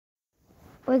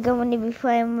We're going to be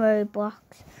playing Roblox.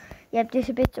 Yep, just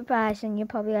a bit surprised, and you're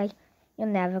probably like, you're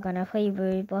never gonna play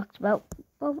Roblox. Well,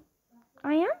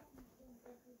 I am.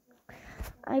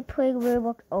 I play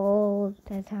Roblox all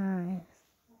the time.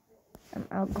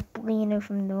 I'll go Blino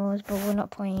from those, but we're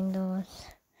not playing those.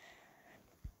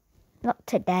 Not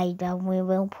today, though. We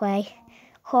will play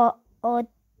Hot or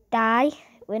Die.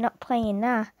 We're not playing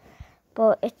that,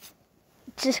 but it's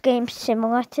this game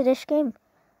similar to this game.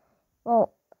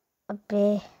 Well, a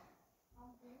bit.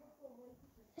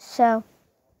 So,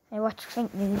 I watched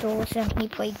Frank Noodles and he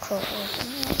played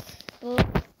Clothes. But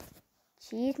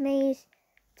Cheese Maze,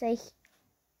 it's like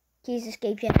Cheese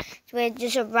Escape, yeah. It's where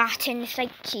there's a rat and it's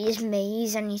like Cheese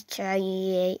Maze and he's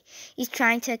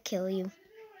trying to kill you.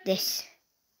 This.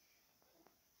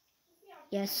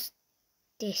 Yes,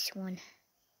 this one.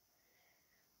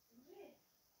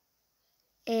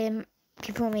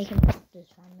 People are making chapters,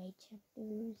 fan-made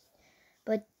chapters,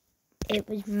 but it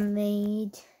was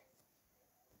made.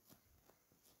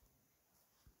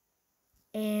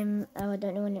 I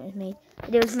don't know when it was made,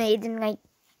 but it was made in like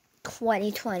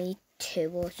 2022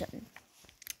 or something.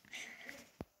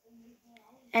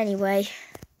 Anyway,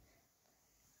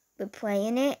 we're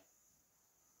playing it,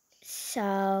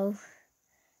 so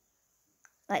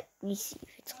let me see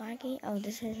if it's laggy. Oh,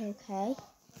 this is okay.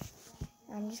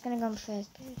 I'm just gonna go on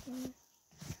first person.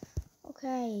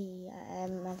 Okay, I've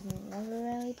never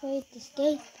really played this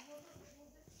game.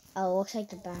 Oh, it looks like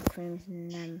the back rooms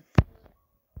and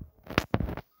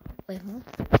wait, what?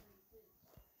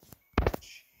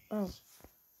 Oh.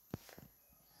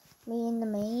 Me in the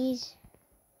maze.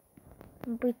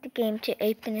 Complete the game to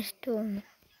open a store.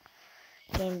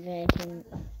 Game version.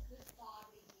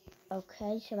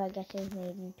 Okay, so I guess it was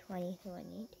made in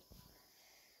 2020.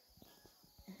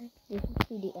 You can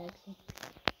see the exit.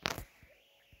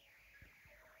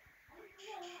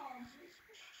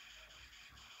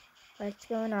 What's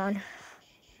going on?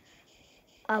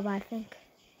 Oh, I think.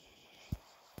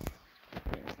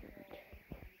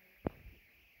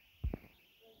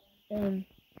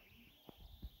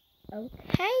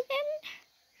 Okay then.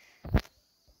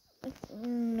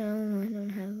 No, I don't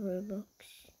have Roblox.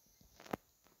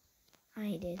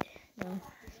 I did. No.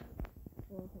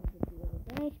 400 the other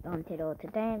day. Started all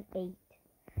today. 8.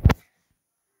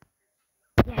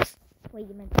 Yes. Wait,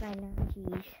 you meant right now.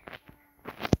 Jeez.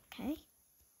 Okay.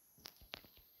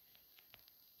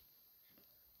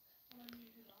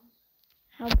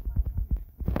 How?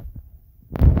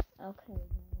 Okay.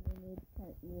 Now we need to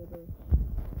type order.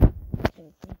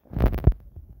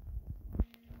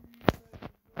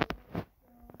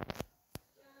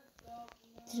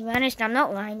 To be honest, I'm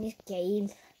not lying. This game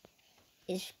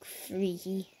is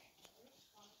freaky.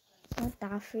 Not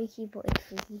that freaky, but it's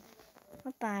freaky.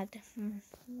 Not bad.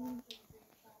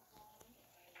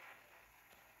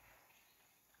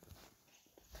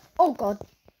 Oh god.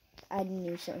 I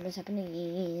knew something was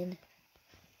happening.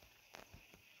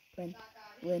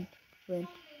 Win.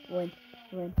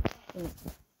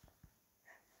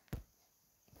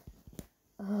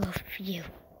 Oh, phew.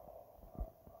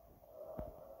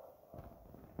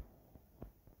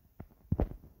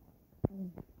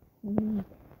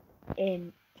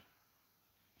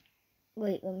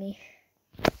 Wait, let me.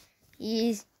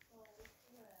 He's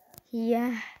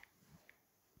here.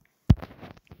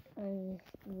 Oh,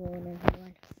 warn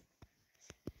everyone.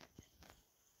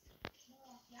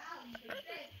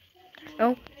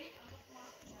 Oh.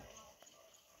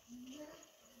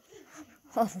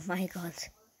 Oh my god.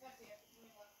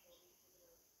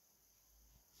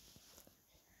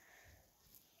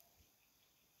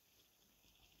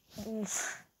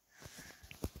 Oof.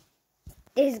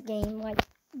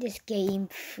 This game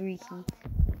freaky.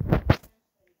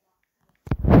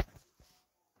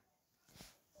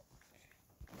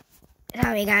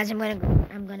 Sorry guys, I'm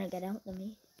gonna get out of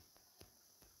me.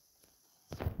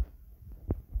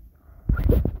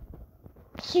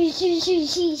 She.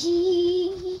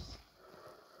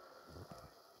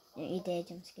 You did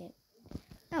jump skip.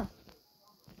 Oh.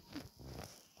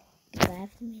 Glad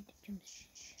for me to jump skip.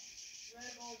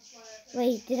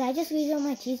 Wait, did I just lose all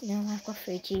my cheese? No, I've got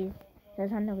 3 cheese.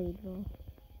 That's unbelievable.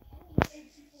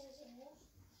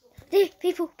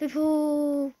 People.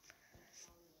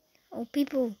 Oh,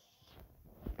 people,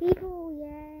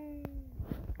 yeah.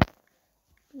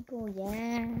 People,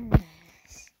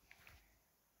 yes.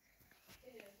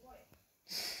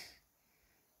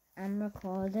 I'm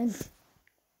recording.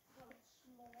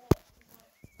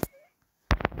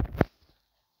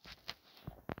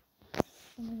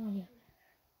 Oh my god, yeah.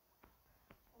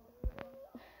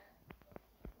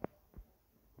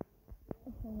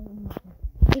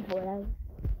 People out.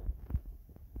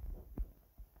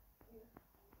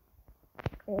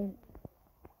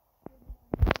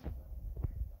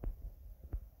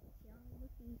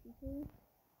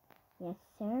 Yes,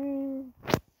 sir.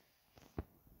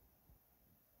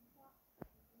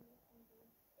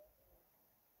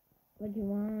 What do you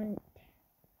want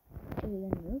to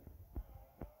remove?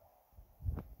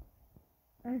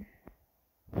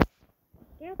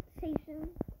 Get out the station.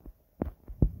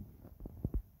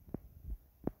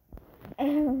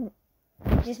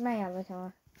 Just my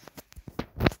avatar.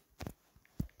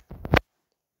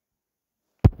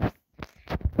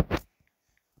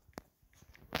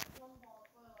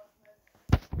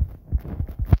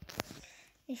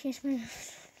 It's just my.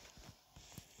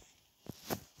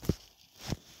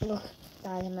 Look,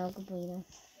 that's a milk burrito.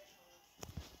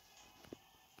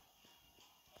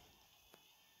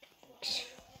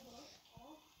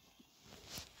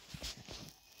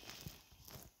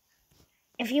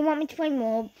 If you want me to play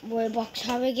more Roblox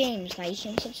horror games, like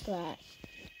and subscribe.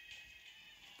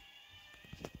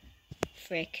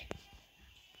 Frick.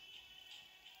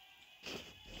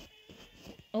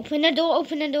 Open the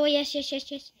door, yes.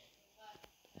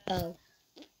 Oh.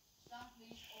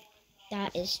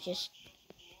 That is just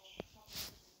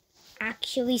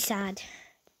actually sad.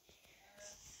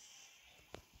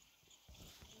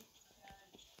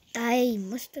 I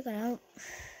must have got out.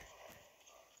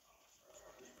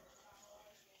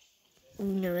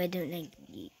 No, I don't like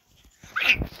it.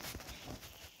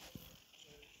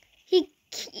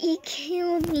 He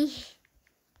killed me.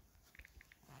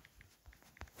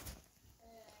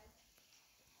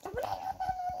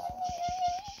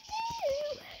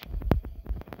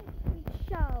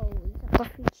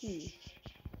 Coffee tea.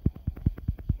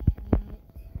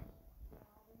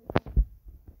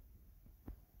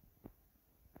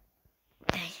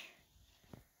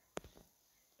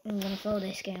 I'm gonna follow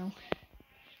this girl.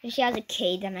 If she has a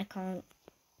key, then I can't.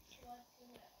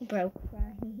 Broke,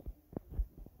 right?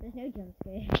 There's no jump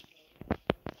scare.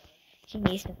 She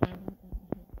needs to find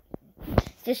out.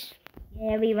 It's just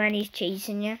scary when he's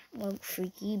chasing you. Well,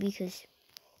 freaky because.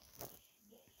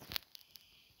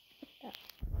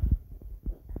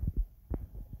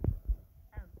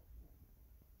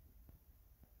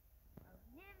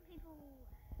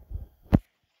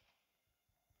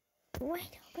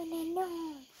 Wait, open the door.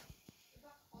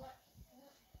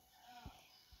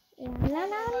 La la la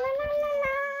la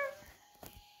la.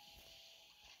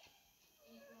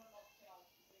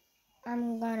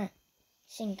 I'm gonna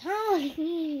sing.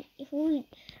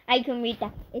 I can read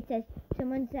that. It says,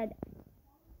 someone said,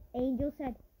 Angel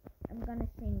said, I'm gonna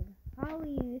sing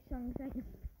Hallelujah songs.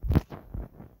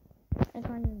 I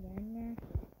can't even get in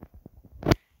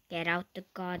there. Get out the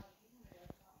god.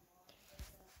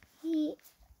 He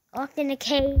locked in a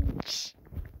cage.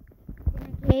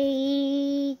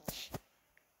 The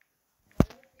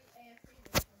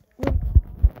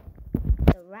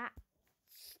rat.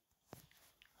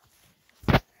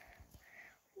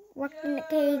 Locked in the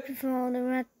cage with all the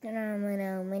rats and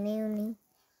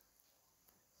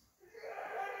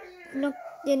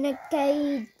locked in a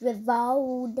cage with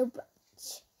all the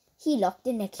rats. He locked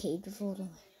in a cage with all the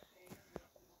rats.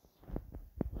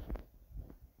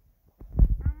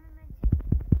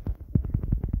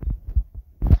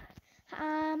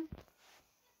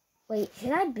 Wait,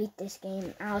 should I beat this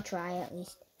game? I'll try at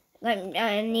least. Like,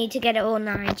 I need to get it all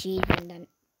 9 G's and then.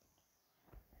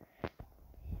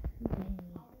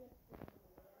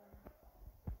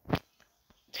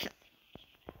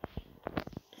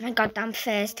 My goddamn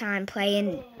first time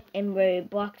playing in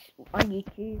Roblox on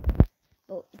YouTube.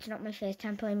 But it's not my first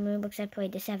time playing Roblox. I play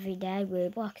this every day,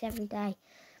 Roblox every day.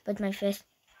 But my first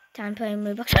time playing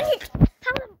Roblox on YouTube.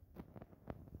 How the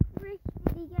frick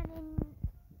did he get in?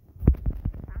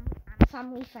 I'm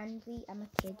family friendly. I'm a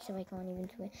kid, so I can't even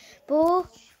do it. But,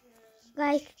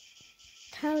 like,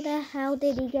 how the hell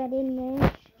did he get in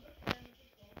there?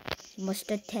 He must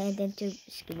have turned into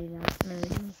Skinny Man.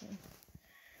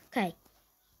 Okay.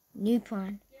 New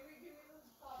plan.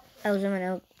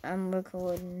 I'm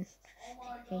recording.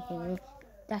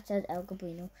 That says El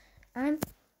Gabrino. I'm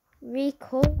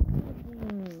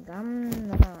recording. I'm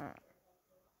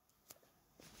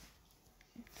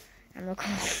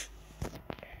recording.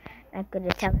 I'm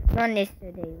gonna tell everyone this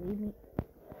so they leave me.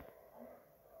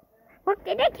 What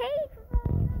did I cave?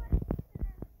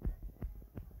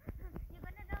 You're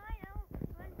gonna die now.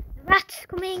 The rat's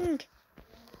coming.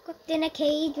 Cooked in a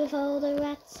cage with all the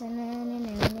rats.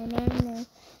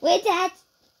 Where's that?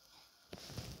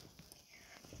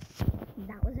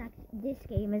 This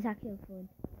game is actually fun.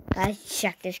 Guys,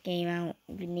 check this game out.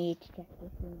 You need to check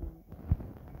this game out.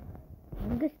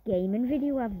 Longest gaming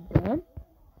video I've done.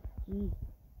 Jeez.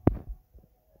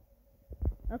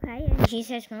 Okay, and she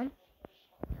says, Mom.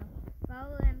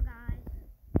 Follow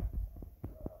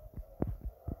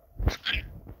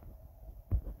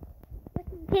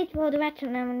cage for the rats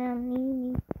now.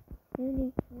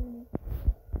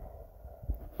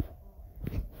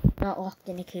 Not locked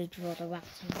in a cage for the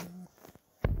rats anymore.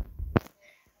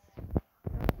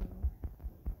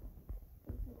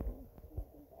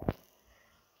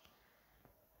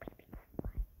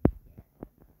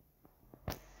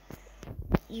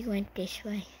 You went this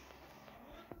way.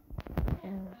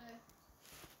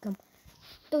 Come.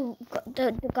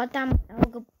 The goddamn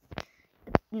alga,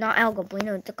 not alga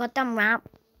bueno, the goddamn rat,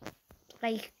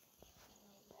 like,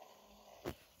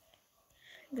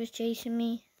 was chasing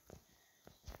me.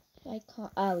 I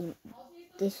can't. Oh,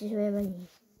 this is where I is.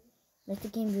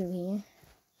 Mr. Game through here.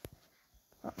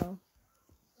 Uh-oh.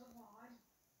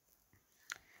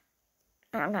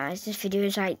 Oh, guys, this video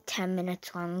is like 10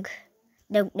 minutes long.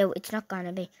 No, it's not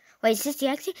gonna be. Wait, is this the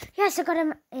exit? Yes, I got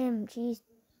him. Jeez.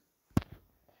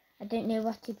 I don't know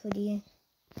what to put here.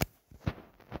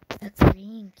 A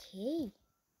green key.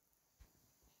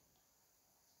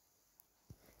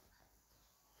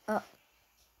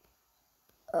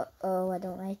 Oh, I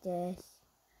don't like this.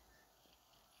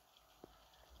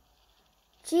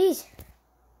 Jeez.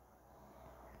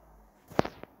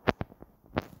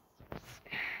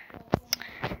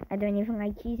 I don't even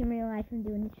like cheese in real life. I'm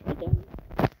doing this again.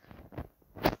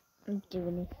 I'm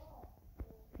doing this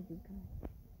for you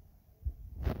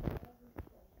guys.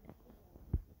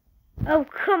 Oh,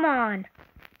 come on.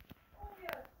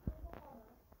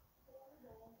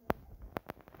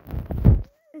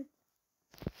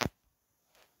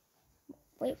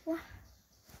 Wait, what?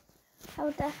 How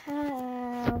the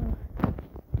hell?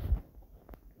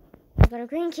 I got a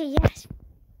green key, yes.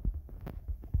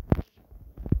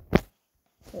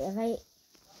 Wait,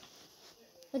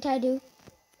 what do I do?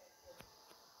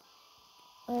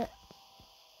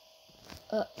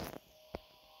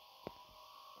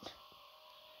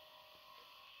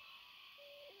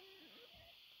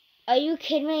 Are you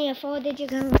kidding me? How far did you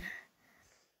go?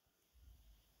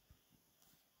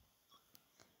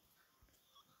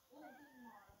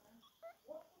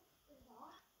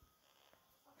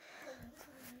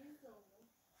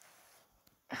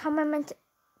 How am I meant to?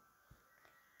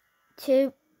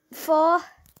 2, 4.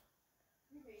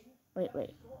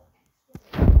 Wait.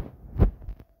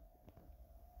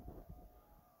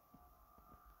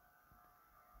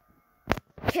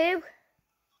 2,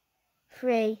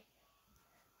 3,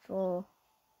 4,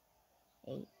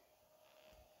 8.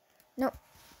 No.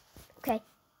 Okay.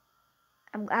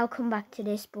 I'll come back to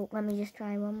this, but let me just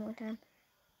try one more time.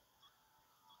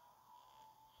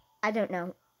 I don't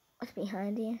know what's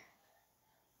behind here.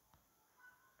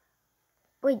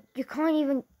 Wait, you can't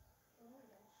even.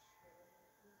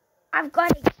 I've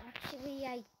got it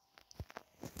actually.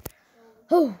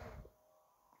 Oh,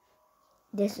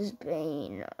 this has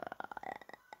been.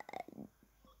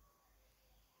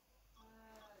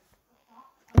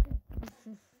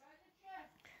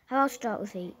 I'll start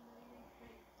with 8.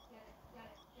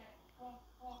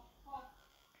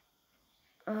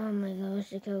 Oh my god, what's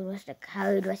the code? What's the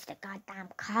code? What's the goddamn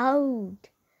code?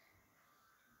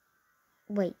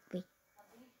 Wait.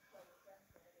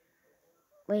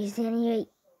 Is there any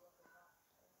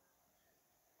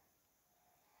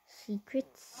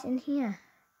secrets in here?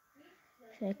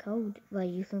 Is there a code where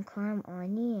you can climb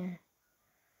on here?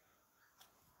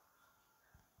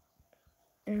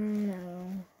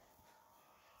 No.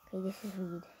 Okay, this is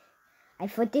weird. I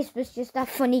thought this was just a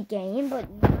funny game, but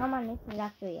now my next is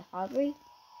actually horror.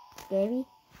 Scary.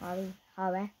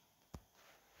 Horror.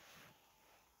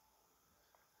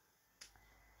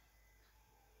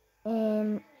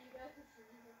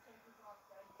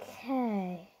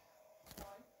 Okay.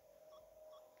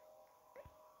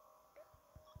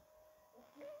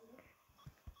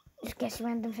 Just guess a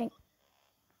random thing.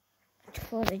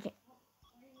 For the game.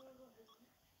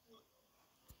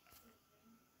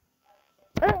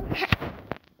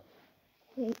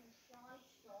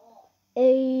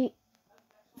 8,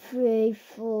 3,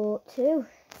 4, 2.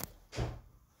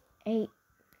 8.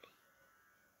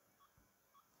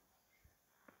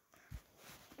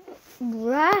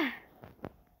 Bruh.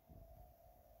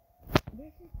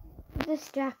 This is a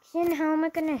distraction. How am I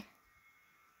gonna?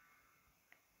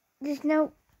 There's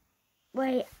no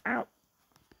way out.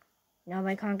 No,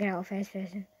 I can't get out first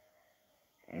person.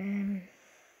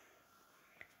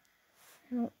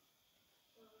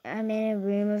 I'm in a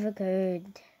room with a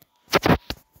code.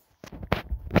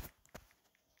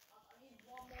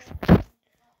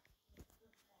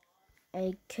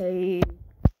 A code.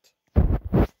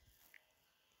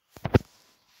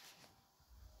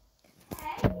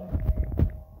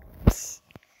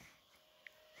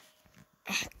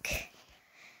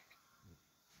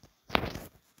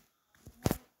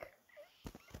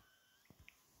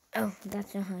 Oh,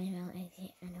 that's not how you spell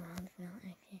exit. I know how to spell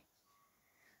exit.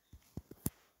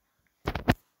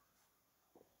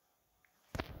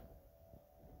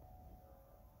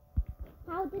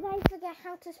 How did I forget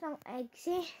how to spell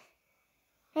exit?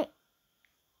 Hey.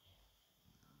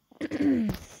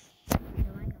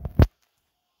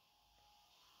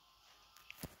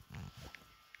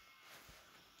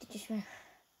 Did you swear?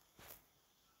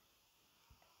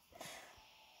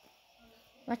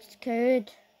 What's the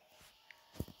code?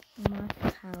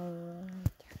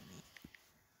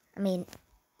 I mean,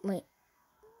 wait.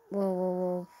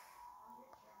 Whoa.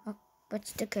 Oh,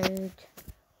 what's the code?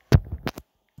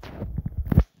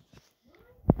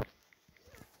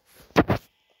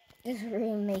 This is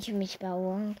really making me spell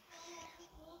wrong.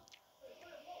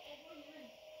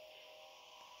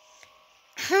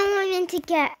 How am I meant to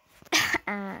get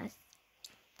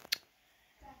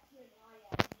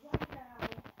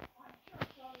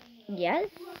Yes.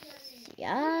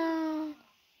 Yeah.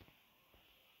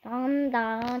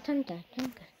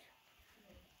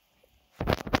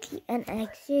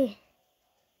 TNXC.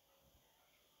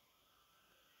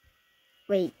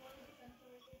 Wait.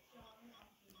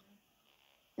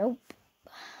 Nope.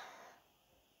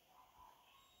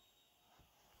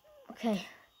 Okay.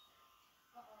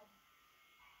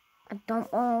 I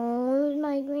don't want to lose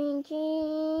my green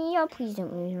key. Oh, please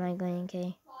don't lose my green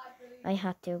key. I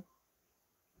have to.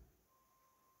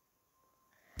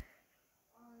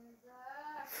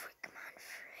 Frick, man, frick.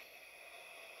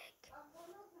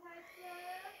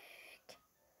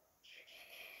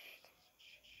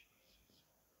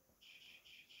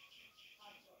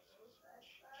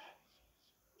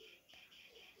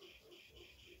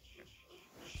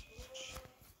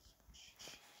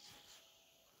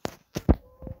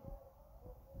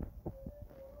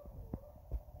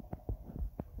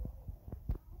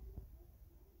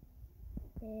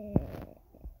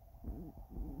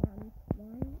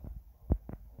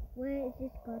 Where is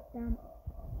this goddamn?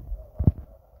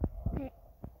 Hey,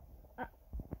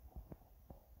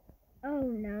 oh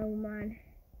no, man.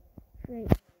 Wait.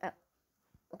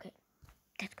 Okay,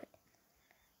 that's good.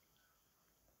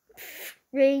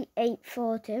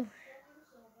 3842.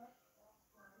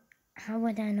 How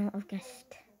would I not have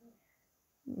guessed?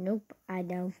 Nope, I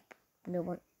don't. No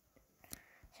one.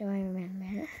 So I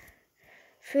remember.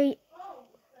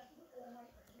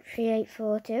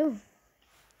 3842.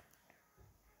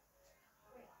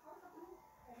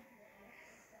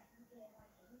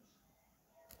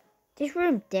 This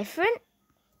room different?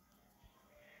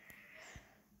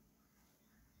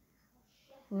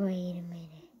 Wait a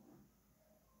minute.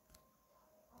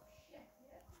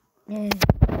 No.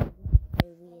 So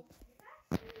weird.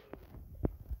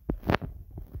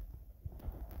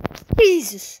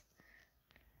 Jesus.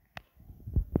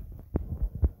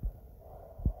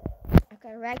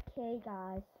 Okay, right here,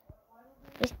 guys.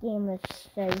 This game was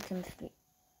so confusing.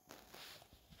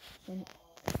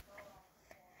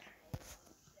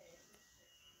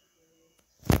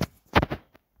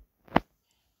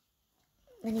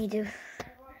 I need to.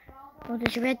 Oh,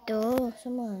 there's a red door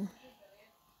somewhere.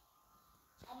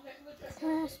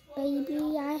 Yes,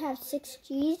 baby, I have 6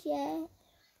 G's, yeah.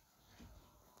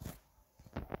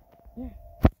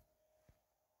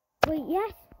 Wait,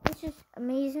 yes, this is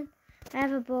amazing. I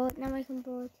have a board, now I can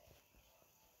board.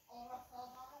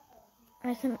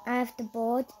 I have the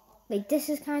board. Wait, this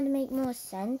is kind of make more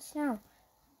sense now.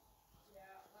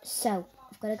 So,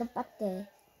 I've got to go back there.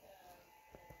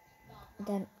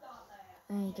 Then,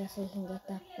 I guess I can get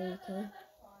that free key.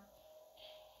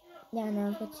 Yeah, no,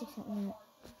 I've got 6 something now.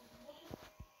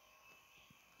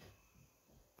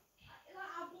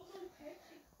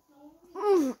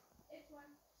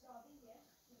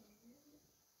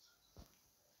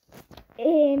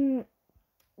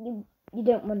 You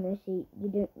don't want to see, you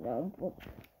don't know, but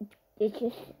it's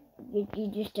just, you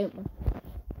just don't want.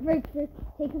 Right, so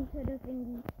take him to the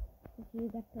thingy, if you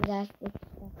get possessed, it's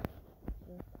stuff.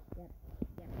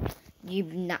 Yeah.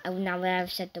 Now that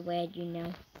I've said the word, you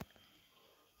know.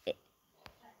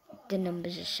 The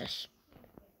numbers are sus.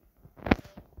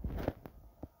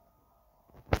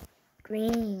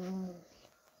 Green.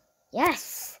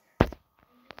 Yes!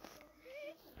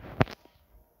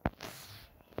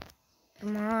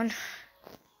 Come on.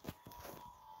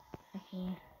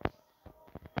 Okay.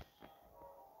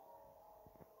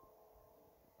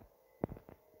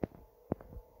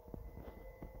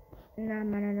 Nah,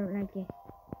 man, I don't like it.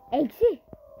 Exit!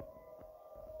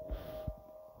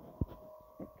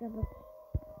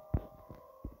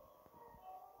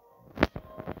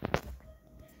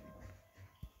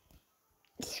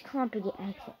 This can't be the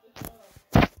exit.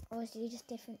 Or is it just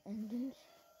different endings?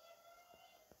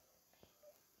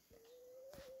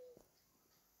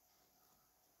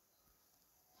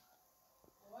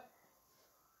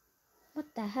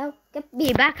 the hell? Get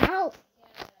me back out.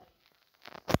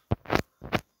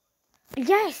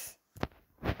 Yes.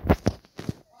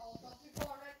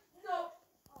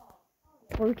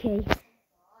 Okay.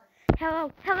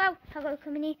 Hello, hello, hello,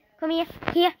 come in here. Come here,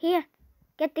 here.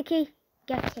 Get the key.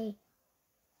 Get the key.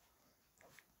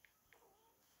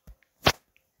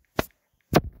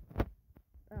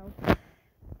 Oh.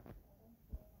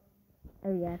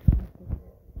 Oh, yes.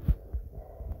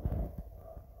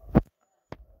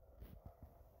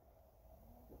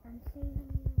 I'm saving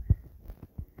you.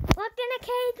 Locked in a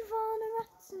cage of all the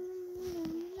rats.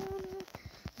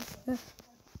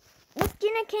 Locked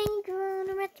in a cage of all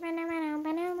the rats.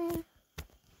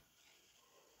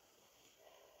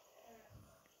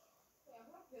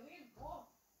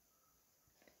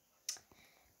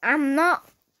 I'm not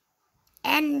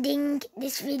ending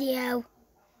this video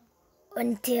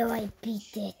until I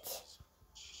beat it.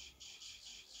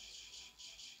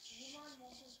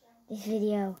 This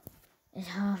video is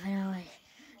half an hour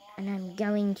and I'm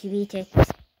going to beat it.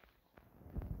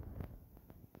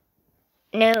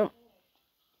 No,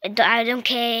 I don't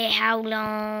care how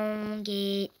long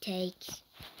it takes.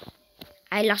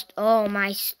 I lost all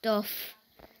my stuff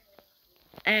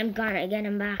and I'm gonna get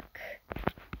them back.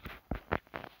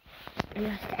 I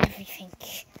lost everything.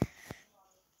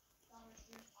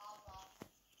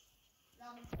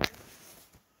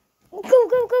 Go,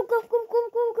 go, go, go, go, go,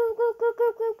 go, go, go, go, go,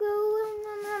 go, go.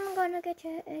 I'm gonna get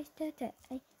you.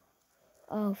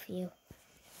 Oh, for you.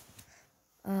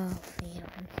 Oh, for you.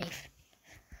 I'm safe.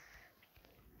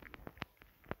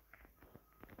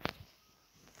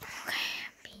 Okay,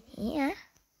 I've been here.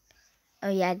 Oh,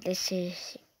 yeah, this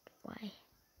is why.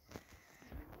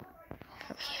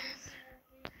 Okay.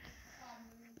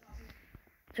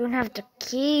 Don't have the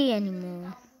key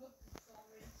anymore.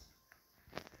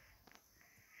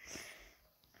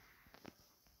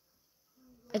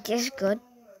 It is good,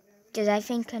 because I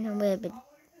think I know where the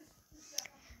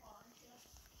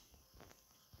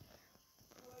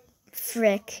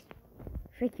frick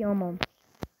your mom.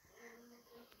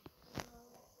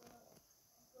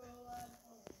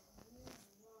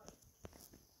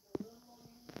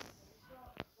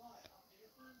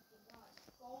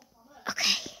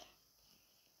 Okay.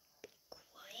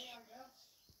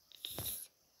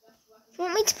 You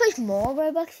want me to post more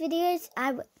Roblox videos?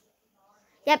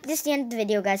 Yep, this is the end of the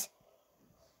video, guys.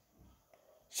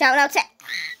 Shout out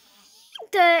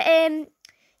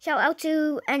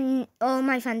to all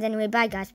my fans anyway. Bye, guys.